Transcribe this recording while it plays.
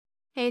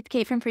Hey, it's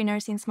Kate from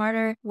Pre-Nursing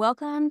Smarter.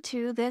 Welcome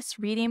to this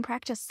reading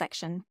practice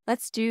section.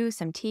 Let's do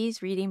some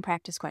TEAS reading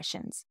practice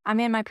questions. I'm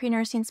in my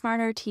Pre-Nursing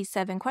Smarter TEAS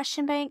 7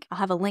 question bank. I'll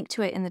have a link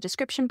to it in the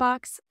description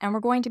box, and we're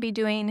going to be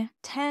doing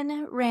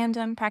 10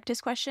 random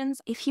practice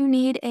questions. If you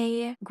need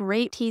a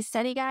great TEAS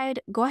study guide,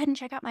 go ahead and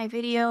check out my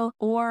video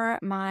or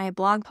my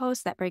blog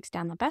post that breaks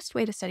down the best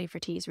way to study for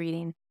TEAS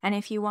reading. And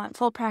if you want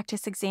full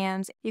practice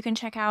exams, you can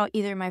check out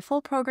either my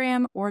full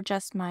program or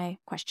just my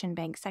question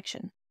bank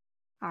section.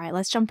 All right,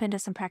 let's jump into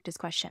some practice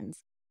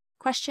questions.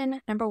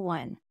 Question number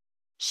 1.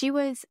 She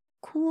was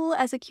cool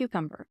as a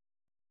cucumber.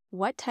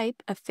 What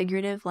type of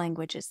figurative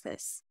language is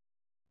this?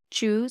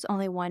 Choose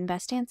only one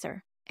best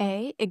answer.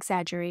 A,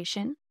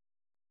 exaggeration.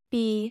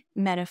 B,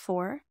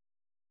 metaphor.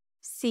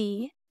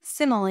 C,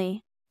 simile.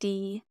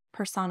 D,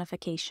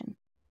 personification.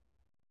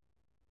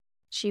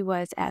 She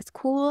was as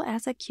cool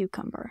as a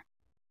cucumber.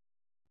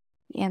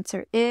 The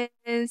answer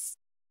is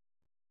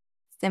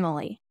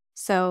simile.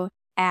 So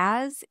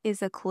as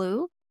is a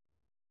clue.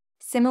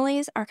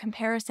 Similes are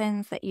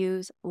comparisons that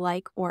use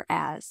like or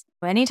as.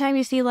 Anytime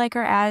you see like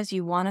or as,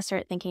 you want to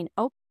start thinking,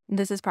 oh,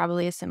 this is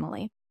probably a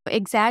simile.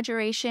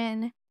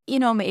 Exaggeration,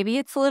 maybe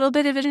it's a little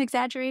bit of an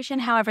exaggeration.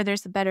 However,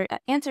 there's a better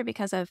answer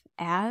because of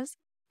as,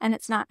 and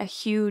it's not a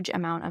huge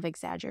amount of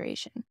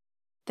exaggeration.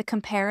 The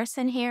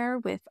comparison here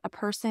with a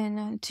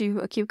person to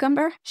a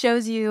cucumber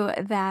shows you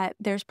that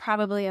there's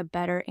probably a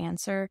better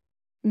answer.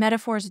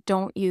 Metaphors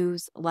don't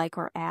use like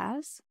or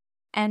as.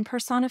 And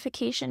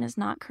personification is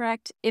not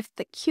correct. If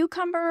the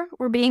cucumber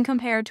were being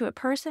compared to a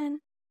person,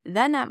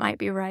 then that might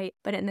be right.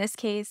 But in this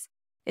case,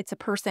 it's a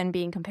person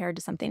being compared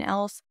to something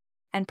else.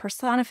 And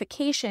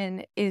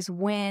personification is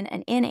when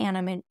an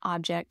inanimate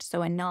object,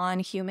 so a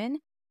non-human,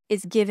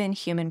 is given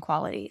human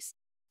qualities.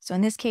 So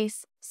in this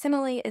case,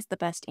 simile is the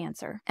best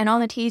answer. And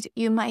on the TEAS,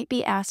 you might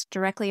be asked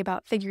directly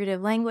about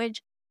figurative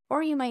language,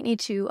 or you might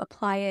need to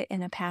apply it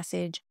in a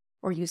passage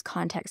or use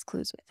context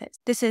clues with it.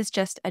 This is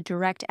just a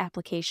direct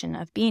application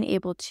of being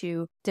able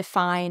to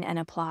define and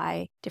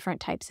apply different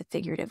types of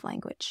figurative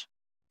language.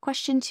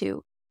 Question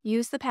 2.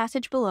 Use the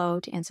passage below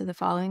to answer the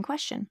following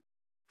question.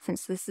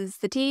 Since this is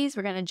the TEAS,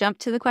 we're going to jump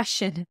to the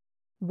question.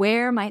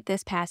 Where might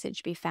this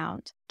passage be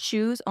found?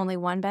 Choose only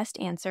one best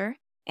answer,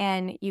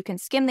 and you can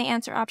skim the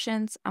answer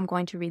options. I'm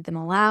going to read them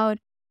aloud.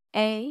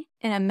 A,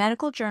 in a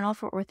medical journal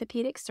for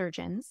orthopedic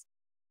surgeons.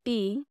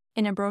 B,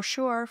 in a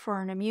brochure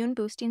for an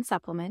immune-boosting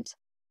supplement.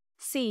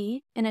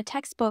 C, in a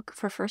textbook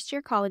for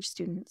first-year college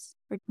students,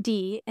 or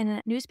D, in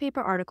a newspaper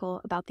article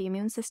about the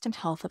immune system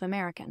health of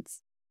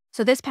Americans.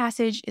 So this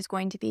passage is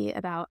going to be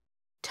about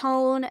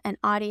tone and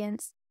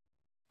audience,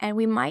 and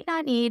we might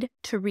not need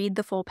to read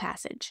the full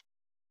passage.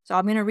 So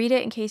I'm going to read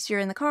it in case you're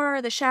in the car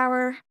or the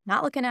shower,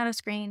 not looking at a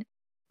screen,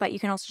 but you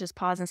can also just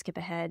pause and skip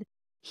ahead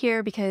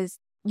here because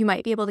you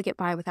might be able to get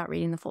by without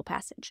reading the full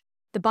passage.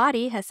 The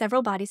body has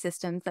several body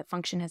systems that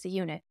function as a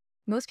unit.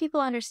 Most people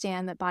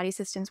understand that body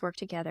systems work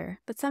together,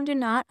 but some do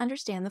not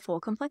understand the full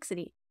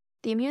complexity.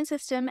 The immune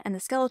system and the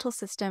skeletal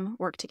system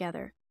work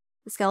together.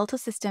 The skeletal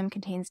system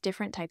contains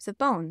different types of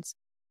bones.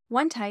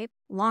 One type,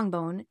 long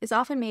bone, is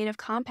often made of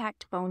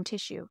compact bone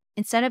tissue.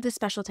 Instead of the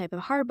special type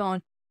of hard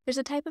bone, there's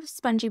a type of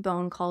spongy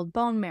bone called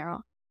bone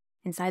marrow.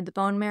 Inside the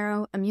bone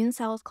marrow, immune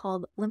cells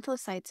called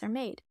lymphocytes are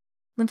made.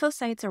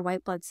 Lymphocytes are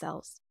white blood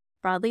cells.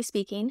 Broadly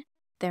speaking,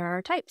 there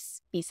are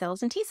types, B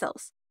cells and T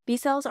cells. B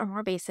cells are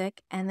more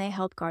basic, and they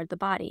help guard the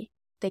body.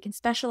 They can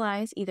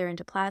specialize either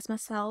into plasma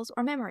cells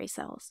or memory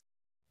cells.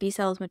 B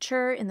cells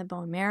mature in the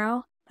bone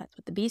marrow, that's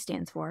what the B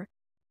stands for.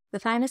 The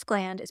thymus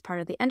gland is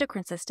part of the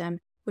endocrine system,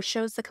 which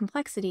shows the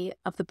complexity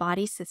of the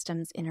body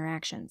system's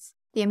interactions.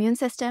 The immune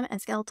system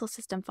and skeletal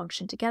system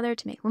function together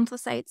to make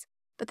lymphocytes,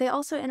 but they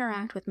also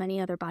interact with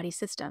many other body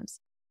systems.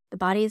 The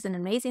body is an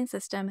amazing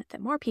system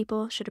that more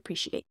people should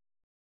appreciate.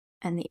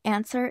 And the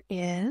answer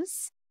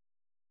is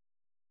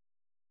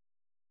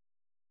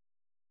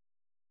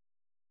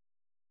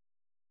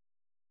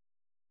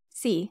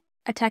C,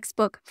 a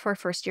textbook for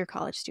first-year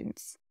college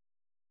students.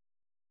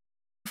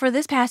 For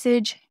this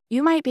passage,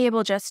 you might be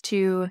able just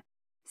to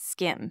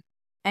skim,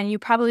 and you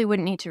probably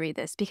wouldn't need to read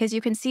this because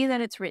you can see that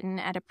it's written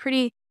at a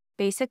pretty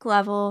basic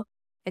level.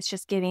 It's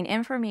just giving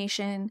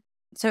information.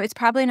 So it's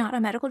probably not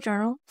a medical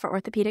journal for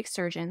orthopedic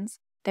surgeons.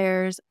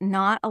 There's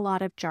not a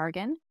lot of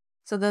jargon.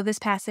 So though this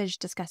passage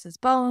discusses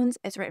bones,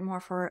 it's written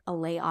more for a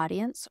lay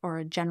audience or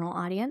a general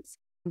audience.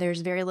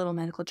 There's very little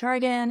medical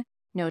jargon,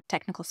 no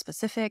technical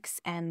specifics,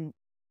 and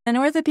an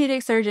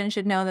orthopedic surgeon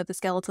should know that the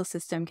skeletal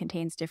system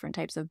contains different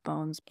types of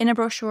bones. In a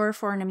brochure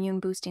for an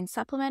immune-boosting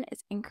supplement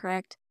is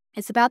incorrect.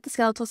 It's about the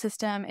skeletal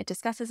system, it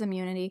discusses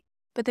immunity,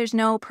 but there's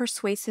no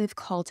persuasive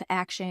call to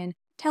action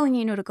telling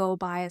you to go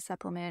buy a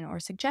supplement or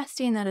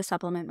suggesting that a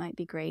supplement might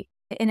be great.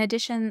 In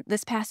addition,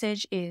 this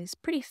passage is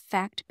pretty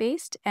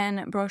fact-based,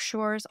 and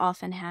brochures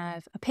often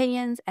have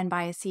opinions and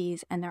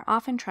biases, and they're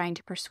often trying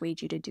to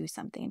persuade you to do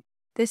something.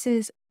 This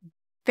is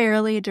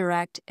fairly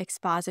direct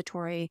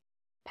expository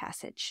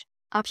passage.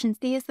 Option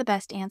C is the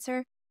best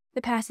answer.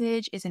 The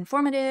passage is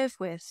informative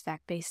with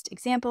fact-based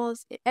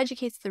examples. It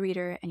educates the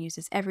reader and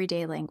uses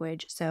everyday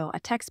language, so a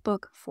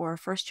textbook for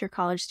first-year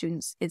college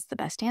students is the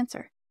best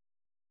answer.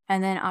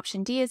 And then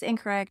option D is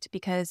incorrect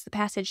because the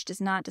passage does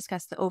not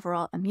discuss the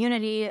overall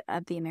immunity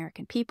of the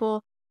American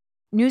people.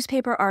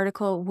 Newspaper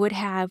article would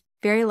have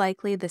very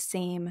likely the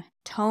same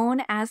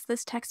tone as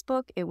this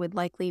textbook. It would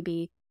likely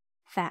be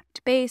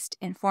fact-based,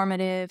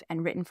 informative,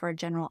 and written for a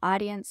general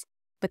audience.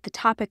 But the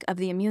topic of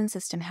the immune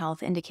system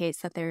health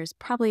indicates that there's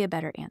probably a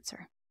better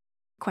answer.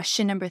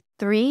 Question number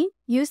 3,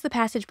 use the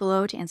passage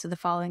below to answer the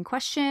following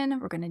question.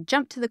 We're going to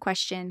jump to the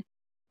question,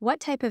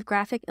 what type of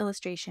graphic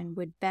illustration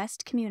would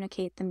best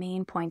communicate the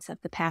main points of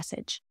the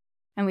passage?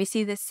 And we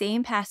see the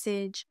same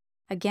passage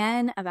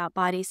again about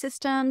body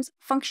systems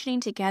functioning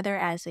together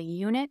as a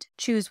unit.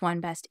 Choose one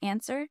best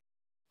answer.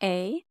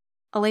 A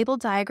label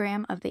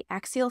diagram of the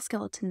axial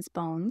skeleton's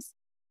bones.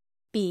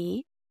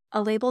 B,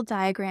 a label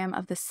diagram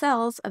of the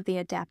cells of the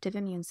adaptive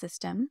immune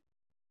system.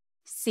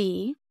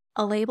 C,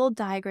 a label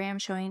diagram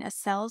showing a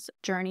cell's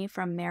journey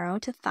from marrow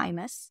to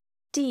thymus.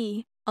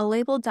 D, a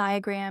label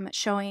diagram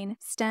showing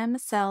stem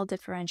cell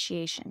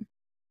differentiation.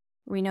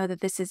 We know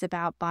that this is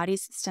about body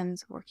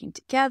systems working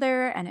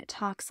together, and it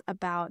talks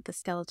about the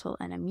skeletal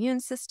and immune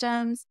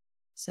systems.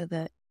 So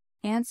the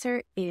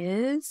answer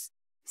is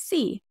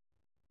C.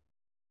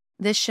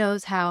 This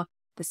shows how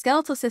the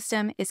skeletal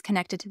system is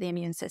connected to the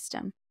immune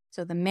system.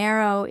 So the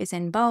marrow is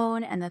in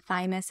bone, and the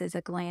thymus is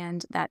a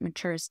gland that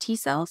matures T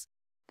cells.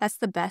 That's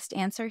the best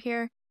answer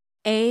here.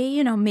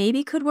 A,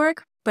 maybe could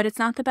work, but it's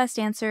not the best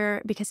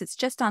answer because it's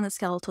just on the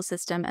skeletal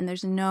system and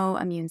there's no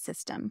immune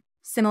system.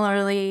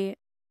 Similarly,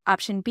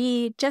 option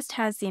B just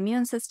has the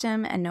immune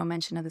system and no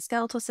mention of the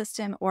skeletal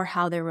system or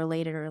how they're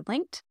related or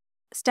linked.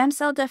 Stem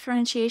cell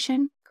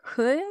differentiation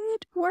could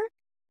work,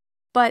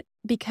 but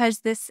because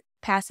this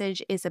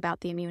passage is about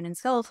the immune and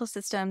skeletal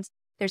systems,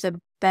 there's a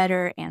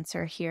better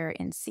answer here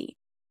in C.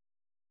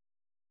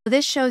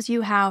 This shows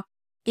you how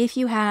if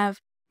you have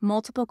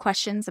multiple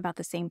questions about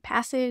the same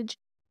passage,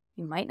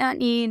 you might not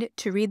need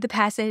to read the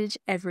passage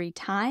every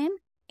time,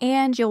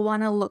 and you'll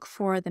want to look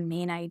for the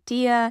main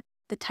idea,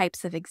 the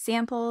types of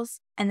examples,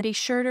 and be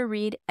sure to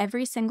read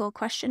every single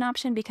question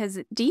option because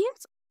D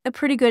is a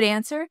pretty good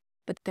answer,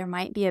 but there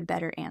might be a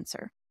better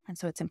answer. And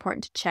so it's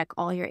important to check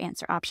all your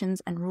answer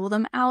options and rule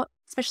them out,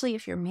 especially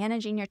if you're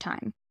managing your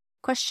time.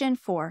 Question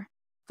 4.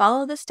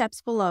 Follow the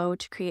steps below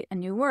to create a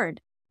new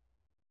word.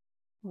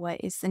 What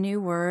is the new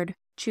word?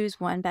 Choose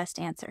one best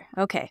answer.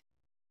 Okay.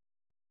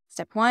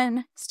 Step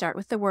 1, start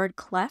with the word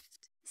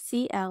cleft,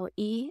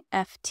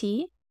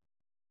 C-L-E-F-T.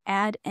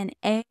 Add an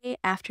A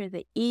after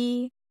the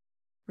E.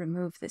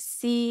 Remove the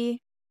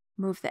C.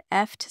 Move the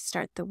F to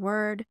start the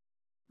word.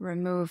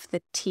 Remove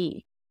the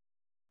T.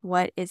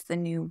 What is the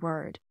new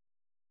word?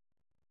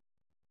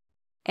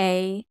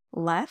 A,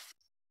 left.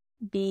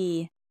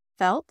 B,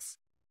 felt.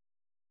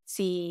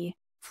 C,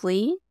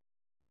 flea.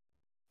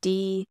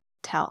 D,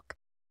 talc.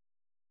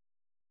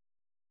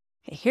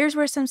 Okay, here's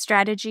where some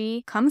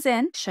strategy comes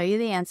in. Show you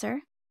the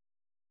answer.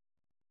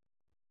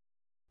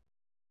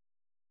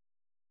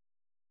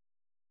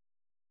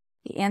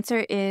 The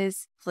answer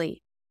is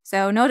flea.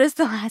 So notice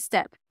the last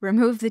step.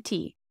 Remove the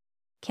T.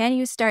 Can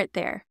you start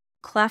there?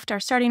 Cleft, our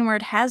starting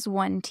word, has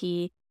one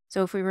T.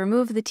 So if we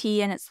remove the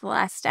T and it's the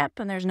last step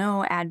and there's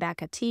no add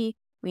back a T,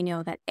 we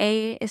know that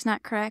A is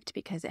not correct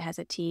because it has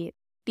a T.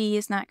 B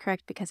is not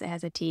correct because it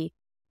has a T.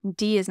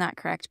 D is not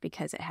correct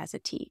because it has a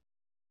T.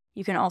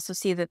 You can also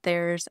see that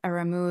there's a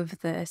remove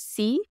the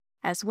C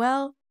as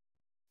well.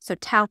 So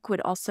talc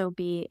would also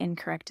be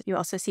incorrect. You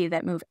also see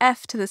that move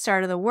F to the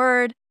start of the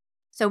word.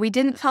 So we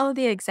didn't follow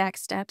the exact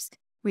steps.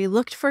 We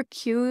looked for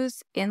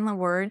cues in the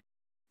word.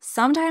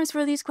 Sometimes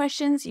for these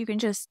questions, you can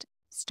just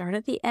start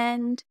at the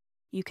end.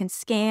 You can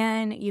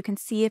scan. You can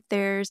see if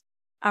there's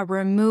a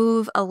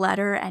remove a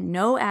letter and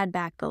no add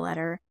back the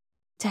letter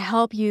to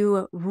help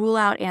you rule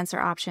out answer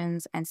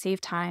options and save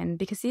time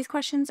because these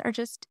questions are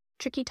just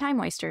tricky time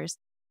wasters.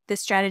 This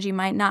strategy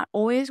might not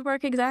always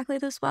work exactly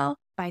this well.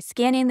 By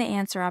scanning the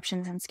answer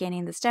options and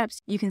scanning the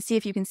steps, you can see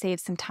if you can save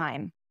some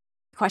time.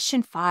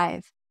 Question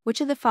 5.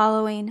 Which of the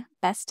following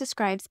best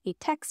describes a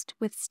text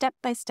with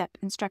step-by-step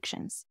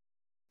instructions?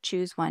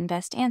 Choose one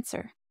best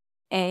answer.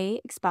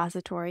 A,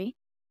 expository.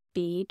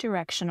 B,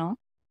 directional.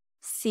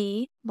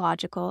 C,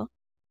 logical.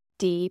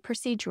 D,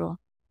 procedural.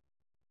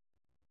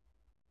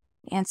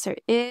 The answer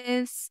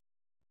is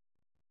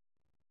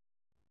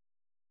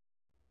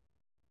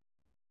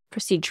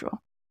procedural.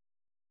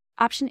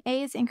 Option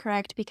A is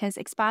incorrect because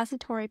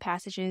expository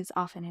passages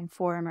often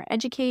inform or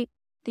educate.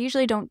 They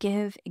usually don't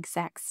give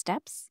exact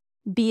steps.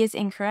 B is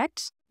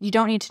incorrect. You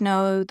don't need to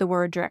know the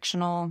word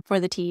directional for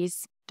the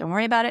TEAS. Don't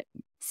worry about it.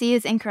 C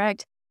is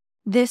incorrect.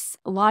 This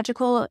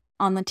logical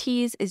on the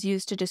TEAS is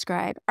used to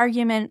describe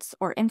arguments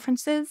or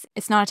inferences.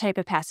 It's not a type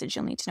of passage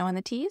you'll need to know in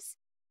the TEAS.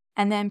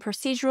 And then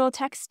procedural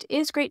text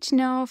is great to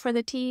know for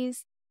the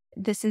TEAS.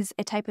 This is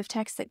a type of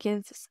text that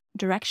gives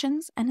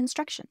directions and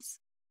instructions.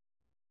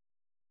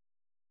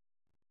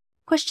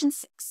 Question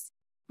 6.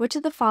 Which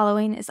of the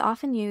following is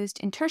often used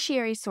in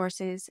tertiary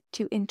sources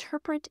to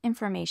interpret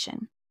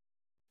information?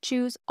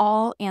 Choose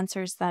all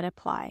answers that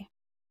apply.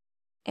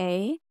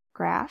 A,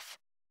 graph.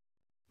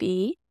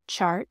 B,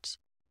 chart.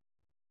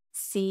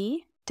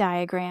 C,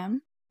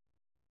 diagram.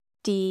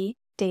 D,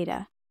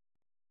 data.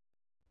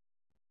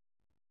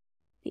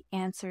 The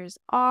answers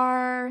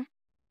are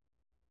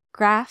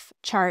graph,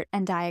 chart,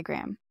 and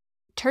diagram.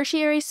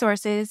 Tertiary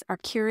sources are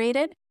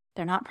curated.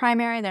 They're not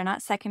primary, they're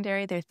not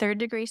secondary, they're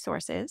third-degree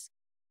sources.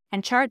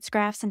 And charts,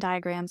 graphs, and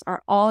diagrams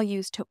are all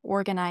used to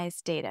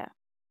organize data.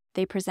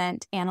 They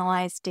present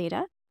analyzed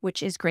data,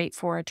 which is great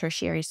for a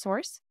tertiary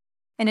source.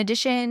 In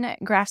addition,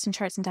 graphs and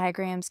charts and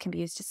diagrams can be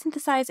used to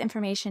synthesize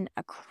information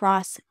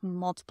across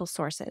multiple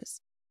sources.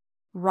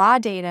 Raw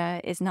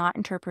data is not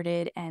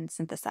interpreted and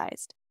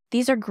synthesized.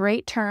 These are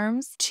great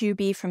terms to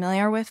be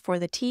familiar with for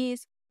the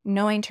TEAS,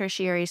 knowing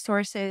tertiary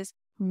sources,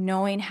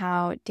 knowing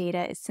how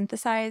data is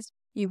synthesized.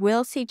 You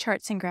will see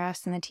charts and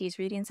graphs in the TEAS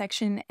reading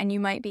section, and you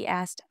might be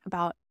asked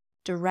about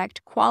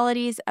direct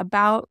qualities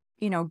about,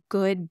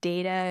 good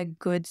data,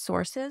 good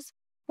sources,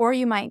 or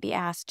you might be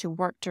asked to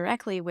work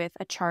directly with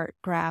a chart,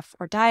 graph,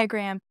 or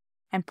diagram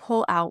and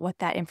pull out what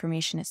that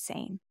information is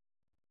saying.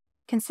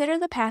 Consider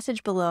the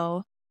passage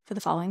below for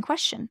the following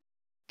question.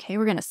 Okay,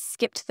 we're going to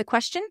skip to the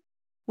question.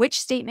 Which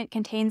statement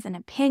contains an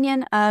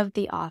opinion of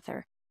the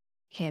author?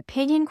 Okay,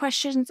 opinion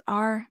questions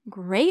are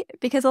great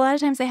because a lot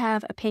of times they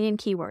have opinion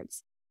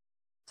keywords.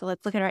 So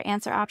let's look at our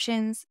answer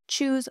options.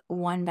 Choose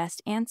one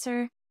best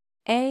answer.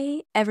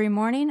 A, every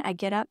morning I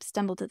get up,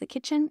 stumble to the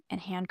kitchen,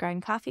 and hand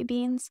grind coffee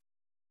beans.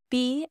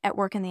 B, at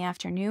work in the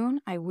afternoon,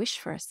 I wish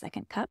for a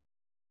second cup.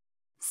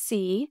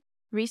 C,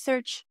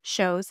 research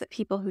shows that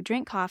people who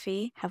drink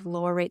coffee have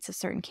lower rates of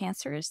certain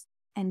cancers.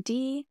 And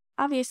D,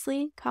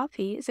 obviously,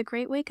 coffee is a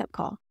great wake-up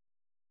call.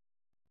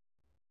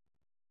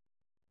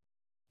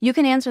 You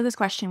can answer this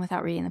question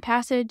without reading the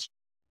passage.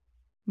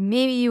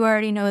 Maybe you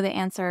already know the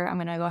answer. I'm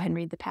going to go ahead and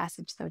read the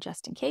passage, though,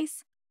 just in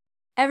case.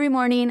 Every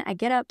morning, I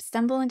get up,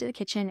 stumble into the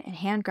kitchen, and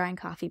hand grind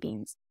coffee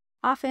beans.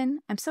 Often,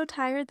 I'm so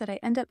tired that I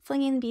end up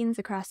flinging beans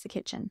across the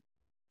kitchen.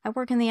 At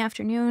work in the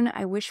afternoon,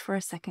 I wish for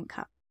a second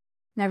cup.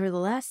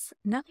 Nevertheless,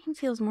 nothing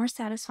feels more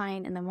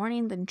satisfying in the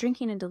morning than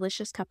drinking a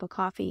delicious cup of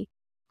coffee.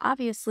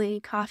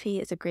 Obviously, coffee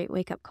is a great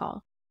wake-up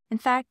call. In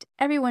fact,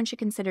 everyone should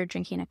consider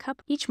drinking a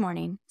cup each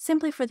morning,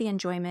 simply for the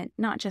enjoyment,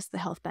 not just the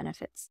health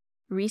benefits.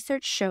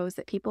 Research shows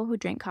that people who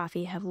drink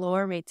coffee have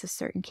lower rates of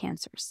certain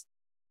cancers.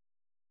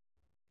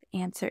 The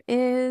answer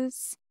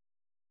is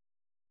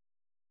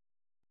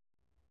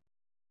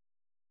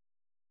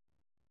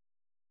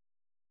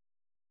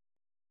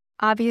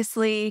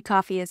obviously,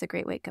 coffee is a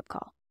great wake-up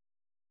call.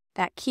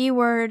 That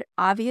keyword,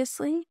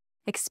 obviously,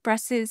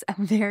 expresses a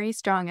very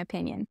strong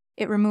opinion.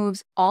 It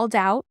removes all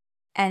doubt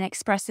and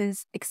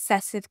expresses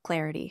excessive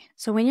clarity.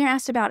 So when you're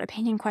asked about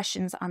opinion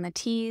questions on the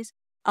TEAS,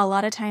 a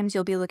lot of times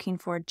you'll be looking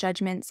for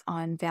judgments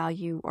on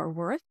value or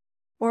worth,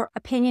 or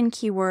opinion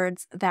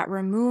keywords that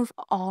remove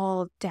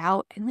all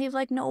doubt and leave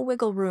no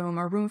wiggle room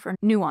or room for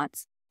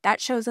nuance.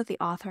 That shows that the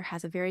author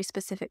has a very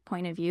specific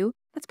point of view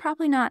that's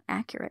probably not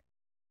accurate.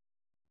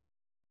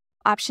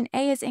 Option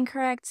A is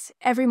incorrect.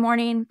 Every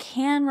morning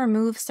can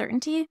remove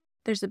certainty.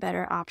 There's a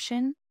better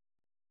option.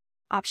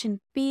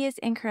 Option B is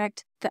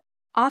incorrect. The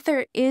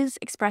author is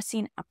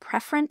expressing a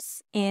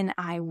preference in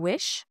I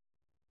wish.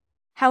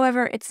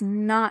 However, it's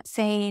not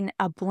saying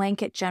a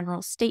blanket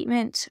general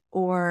statement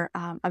or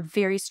a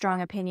very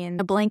strong opinion.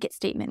 A blanket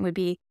statement would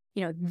be,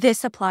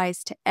 this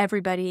applies to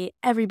everybody.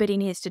 Everybody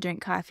needs to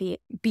drink coffee.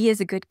 B is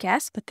a good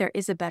guess, but there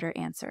is a better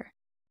answer.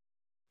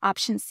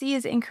 Option C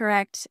is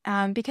incorrect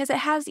because it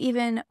has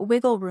even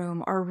wiggle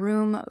room or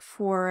room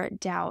for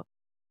doubt.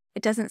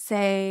 It doesn't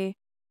say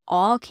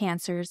all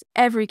cancers,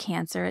 every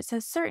cancer. It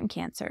says certain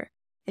cancer.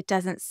 It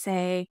doesn't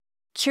say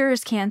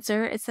cures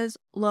cancer. It says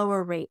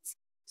lower rates.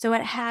 So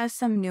it has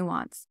some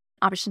nuance.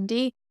 Option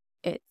D,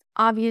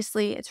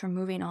 it's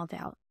removing all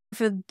doubt.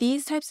 For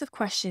these types of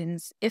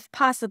questions, if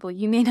possible,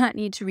 you may not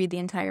need to read the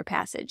entire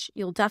passage.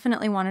 You'll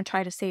definitely want to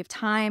try to save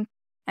time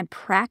and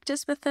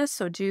practice with this.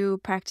 So do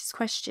practice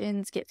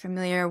questions, get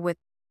familiar with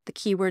the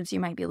keywords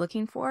you might be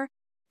looking for,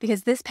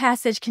 because this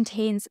passage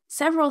contains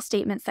several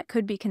statements that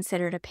could be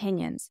considered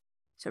opinions.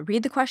 So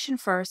read the question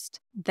first,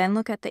 then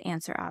look at the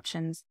answer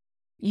options.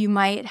 You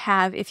might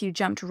have, if you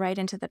jumped right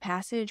into the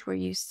passage where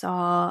you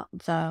saw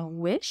the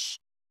wish,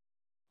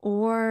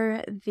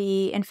 or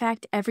in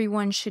fact,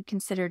 everyone should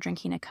consider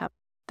drinking a cup.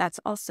 That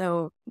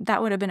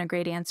would have been a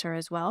great answer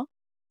as well.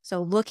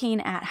 So looking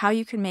at how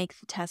you can make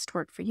the test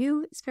work for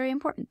you is very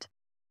important.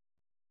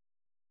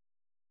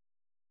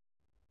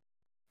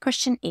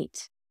 Question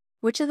 8.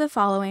 Which of the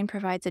following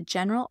provides a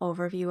general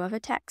overview of a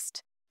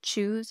text?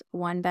 Choose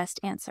one best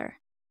answer.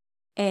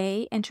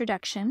 A,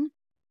 introduction.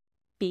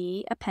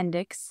 B,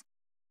 appendix.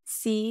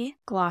 C,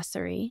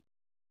 glossary.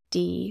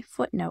 D,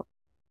 footnote.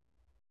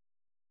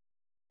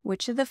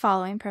 Which of the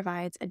following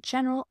provides a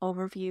general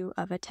overview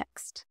of a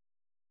text?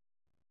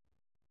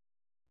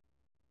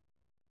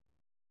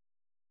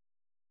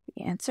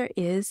 The answer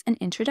is an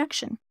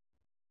introduction.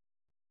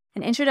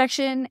 An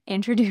introduction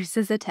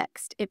introduces a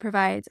text. It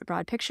provides a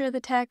broad picture of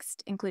the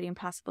text, including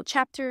possible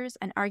chapters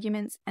and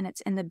arguments, and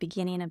it's in the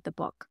beginning of the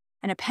book.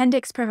 An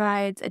appendix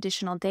provides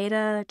additional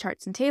data,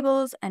 charts, and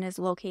tables, and is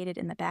located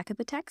in the back of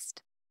the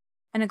text.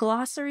 And a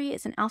glossary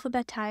is an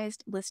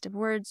alphabetized list of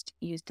words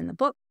used in the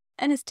book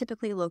and is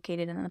typically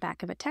located in the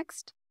back of a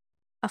text.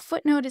 A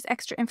footnote is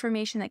extra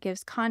information that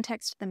gives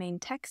context to the main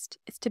text.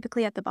 It's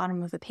typically at the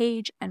bottom of the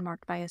page and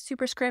marked by a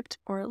superscript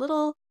or a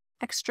little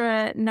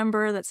extra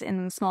number that's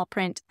in small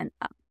print and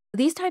up.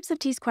 These types of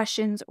TEAS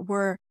questions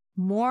were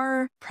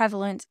more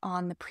prevalent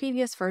on the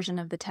previous version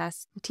of the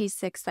test, the TEAS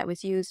 6 that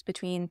was used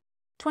between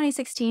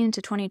 2016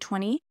 to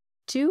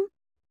 2022.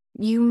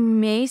 You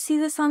may see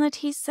this on the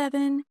TEAS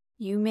 7.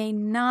 You may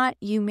not.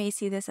 You may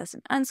see this as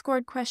an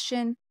unscored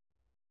question.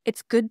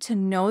 It's good to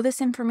know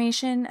this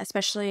information,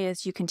 especially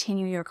as you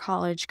continue your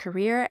college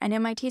career. And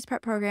in my TEAS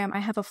prep program, I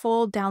have a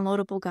full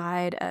downloadable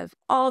guide of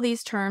all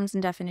these terms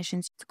and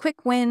definitions. It's a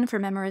quick win for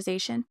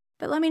memorization.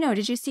 But let me know,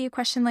 did you see a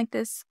question like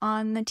this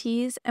on the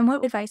TEAS? And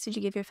what advice would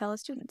you give your fellow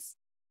students?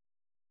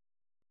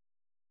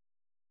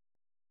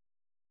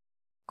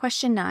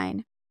 Question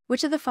 9.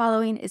 Which of the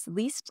following is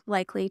least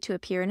likely to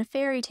appear in a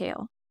fairy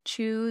tale?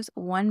 Choose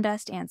one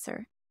best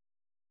answer.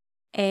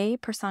 A.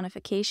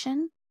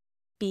 Personification.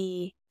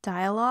 B.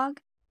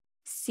 Dialogue.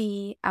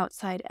 C.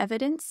 Outside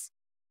evidence.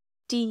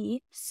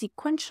 D.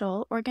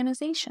 Sequential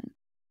organization.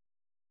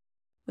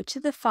 Which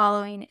of the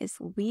following is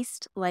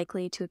least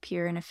likely to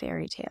appear in a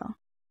fairy tale?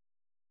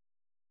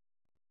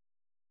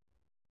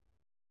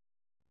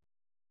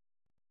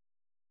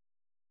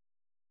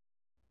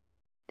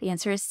 The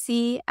answer is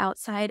C.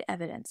 Outside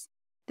evidence.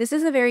 This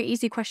is a very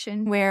easy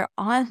question where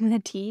on the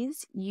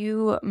TEAS,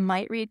 you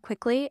might read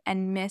quickly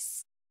and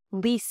miss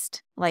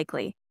least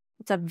likely.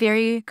 It's a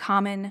very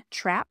common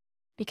trap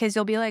because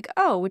you'll be like,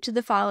 oh, which of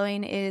the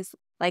following is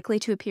likely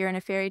to appear in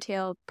a fairy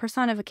tale?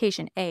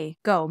 Personification, A,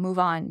 go, move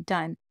on,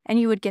 done. And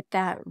you would get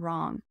that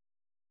wrong.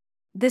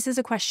 This is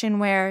a question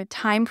where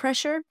time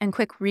pressure and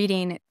quick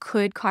reading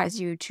could cause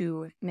you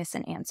to miss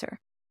an answer.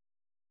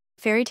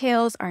 Fairy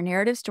tales are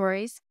narrative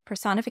stories.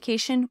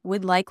 Personification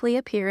would likely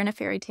appear in a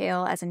fairy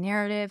tale as a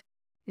narrative.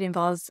 It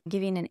involves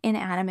giving an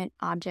inanimate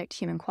object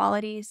human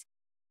qualities.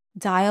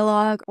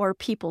 Dialogue or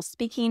people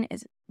speaking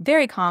is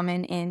very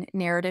common in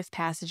narrative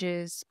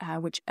passages,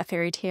 which a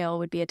fairy tale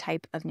would be a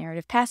type of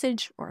narrative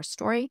passage or a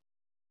story.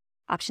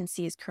 Option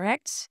C is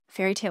correct.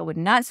 Fairy tale would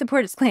not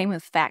support its claim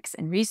with facts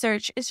and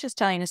research. It's just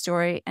telling a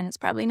story, and it's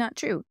probably not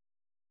true.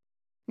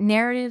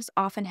 Narratives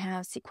often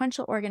have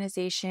sequential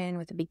organization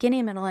with a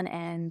beginning, middle, and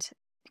end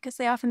because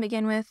they often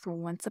begin with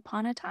once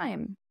upon a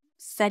time,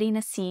 setting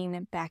a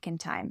scene back in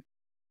time.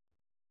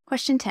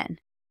 Question 10.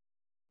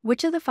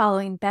 Which of the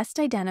following best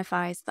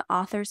identifies the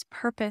author's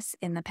purpose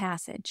in the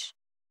passage?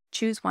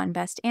 Choose one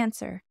best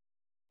answer.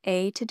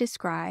 A, to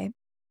describe.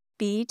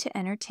 B, to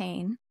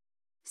entertain.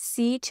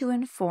 C, to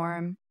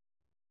inform.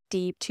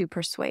 D, to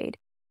persuade.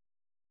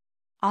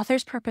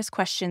 Author's purpose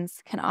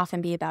questions can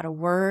often be about a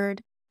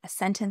word, a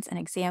sentence, an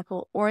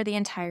example, or the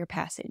entire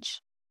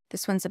passage.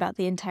 This one's about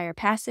the entire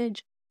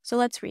passage, so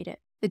let's read it.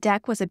 The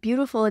deck was a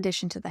beautiful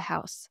addition to the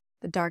house.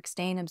 The dark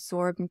stain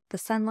absorbed the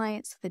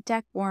sunlight, so the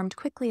deck warmed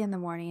quickly in the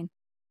morning.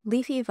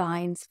 Leafy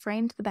vines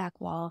framed the back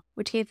wall,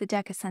 which gave the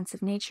deck a sense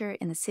of nature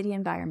in the city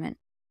environment.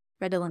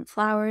 Redolent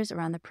flowers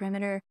around the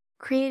perimeter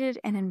created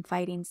an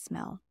inviting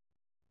smell.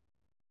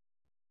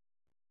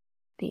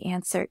 The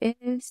answer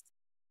is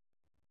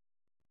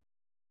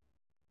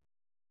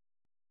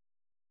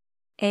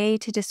A,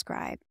 to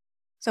describe.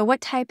 So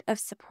what type of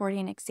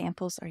supporting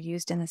examples are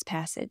used in this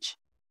passage?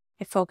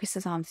 It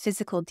focuses on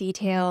physical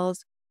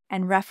details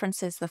and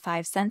references the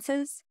five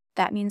senses.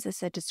 That means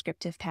it's a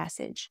descriptive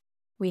passage.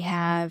 We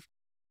have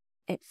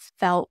it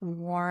felt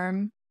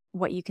warm,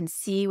 what you can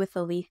see with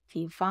the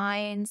leafy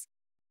vines,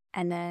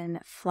 and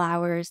then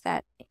flowers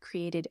that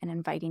created an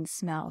inviting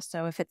smell.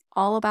 So if it's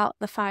all about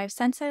the five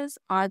senses,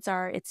 odds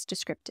are it's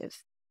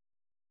descriptive.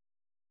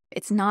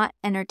 It's not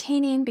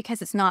entertaining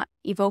because it's not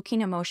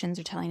evoking emotions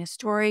or telling a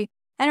story.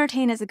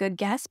 Entertain is a good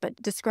guess,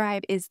 but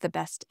describe is the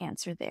best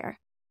answer there.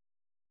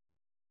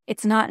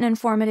 It's not an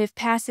informative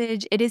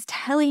passage. It is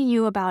telling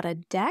you about a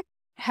deck.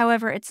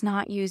 However, it's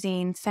not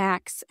using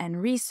facts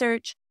and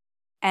research.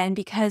 And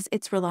because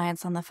its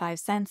reliance on the five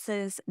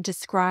senses,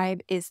 describe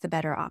is the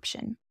better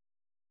option.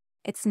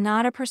 It's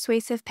not a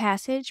persuasive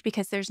passage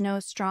because there's no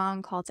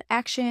strong call to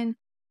action.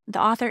 The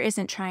author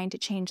isn't trying to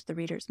change the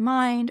reader's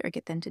mind or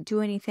get them to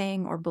do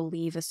anything or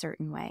believe a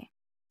certain way.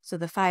 So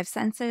the five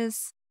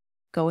senses,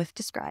 go with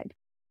describe.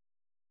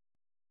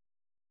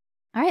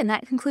 All right, and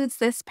that concludes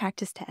this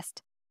practice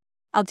test.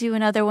 I'll do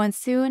another one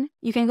soon.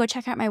 You can go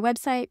check out my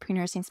website,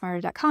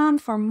 prenursing.smarter.com,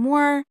 for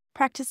more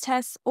practice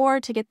tests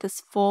or to get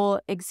this full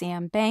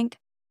exam bank.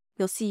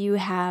 You'll see you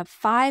have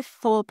 5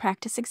 full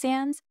practice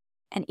exams,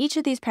 and each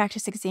of these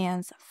practice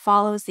exams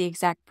follows the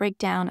exact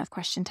breakdown of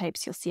question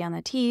types you'll see on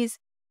the TEAS,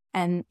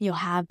 and you'll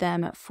have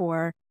them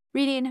for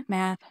reading,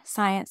 math,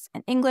 science,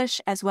 and English,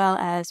 as well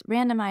as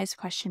randomized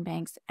question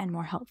banks and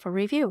more helpful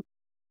review.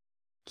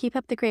 Keep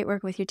up the great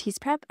work with your TEAS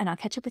prep, and I'll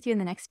catch up with you in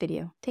the next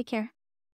video. Take care.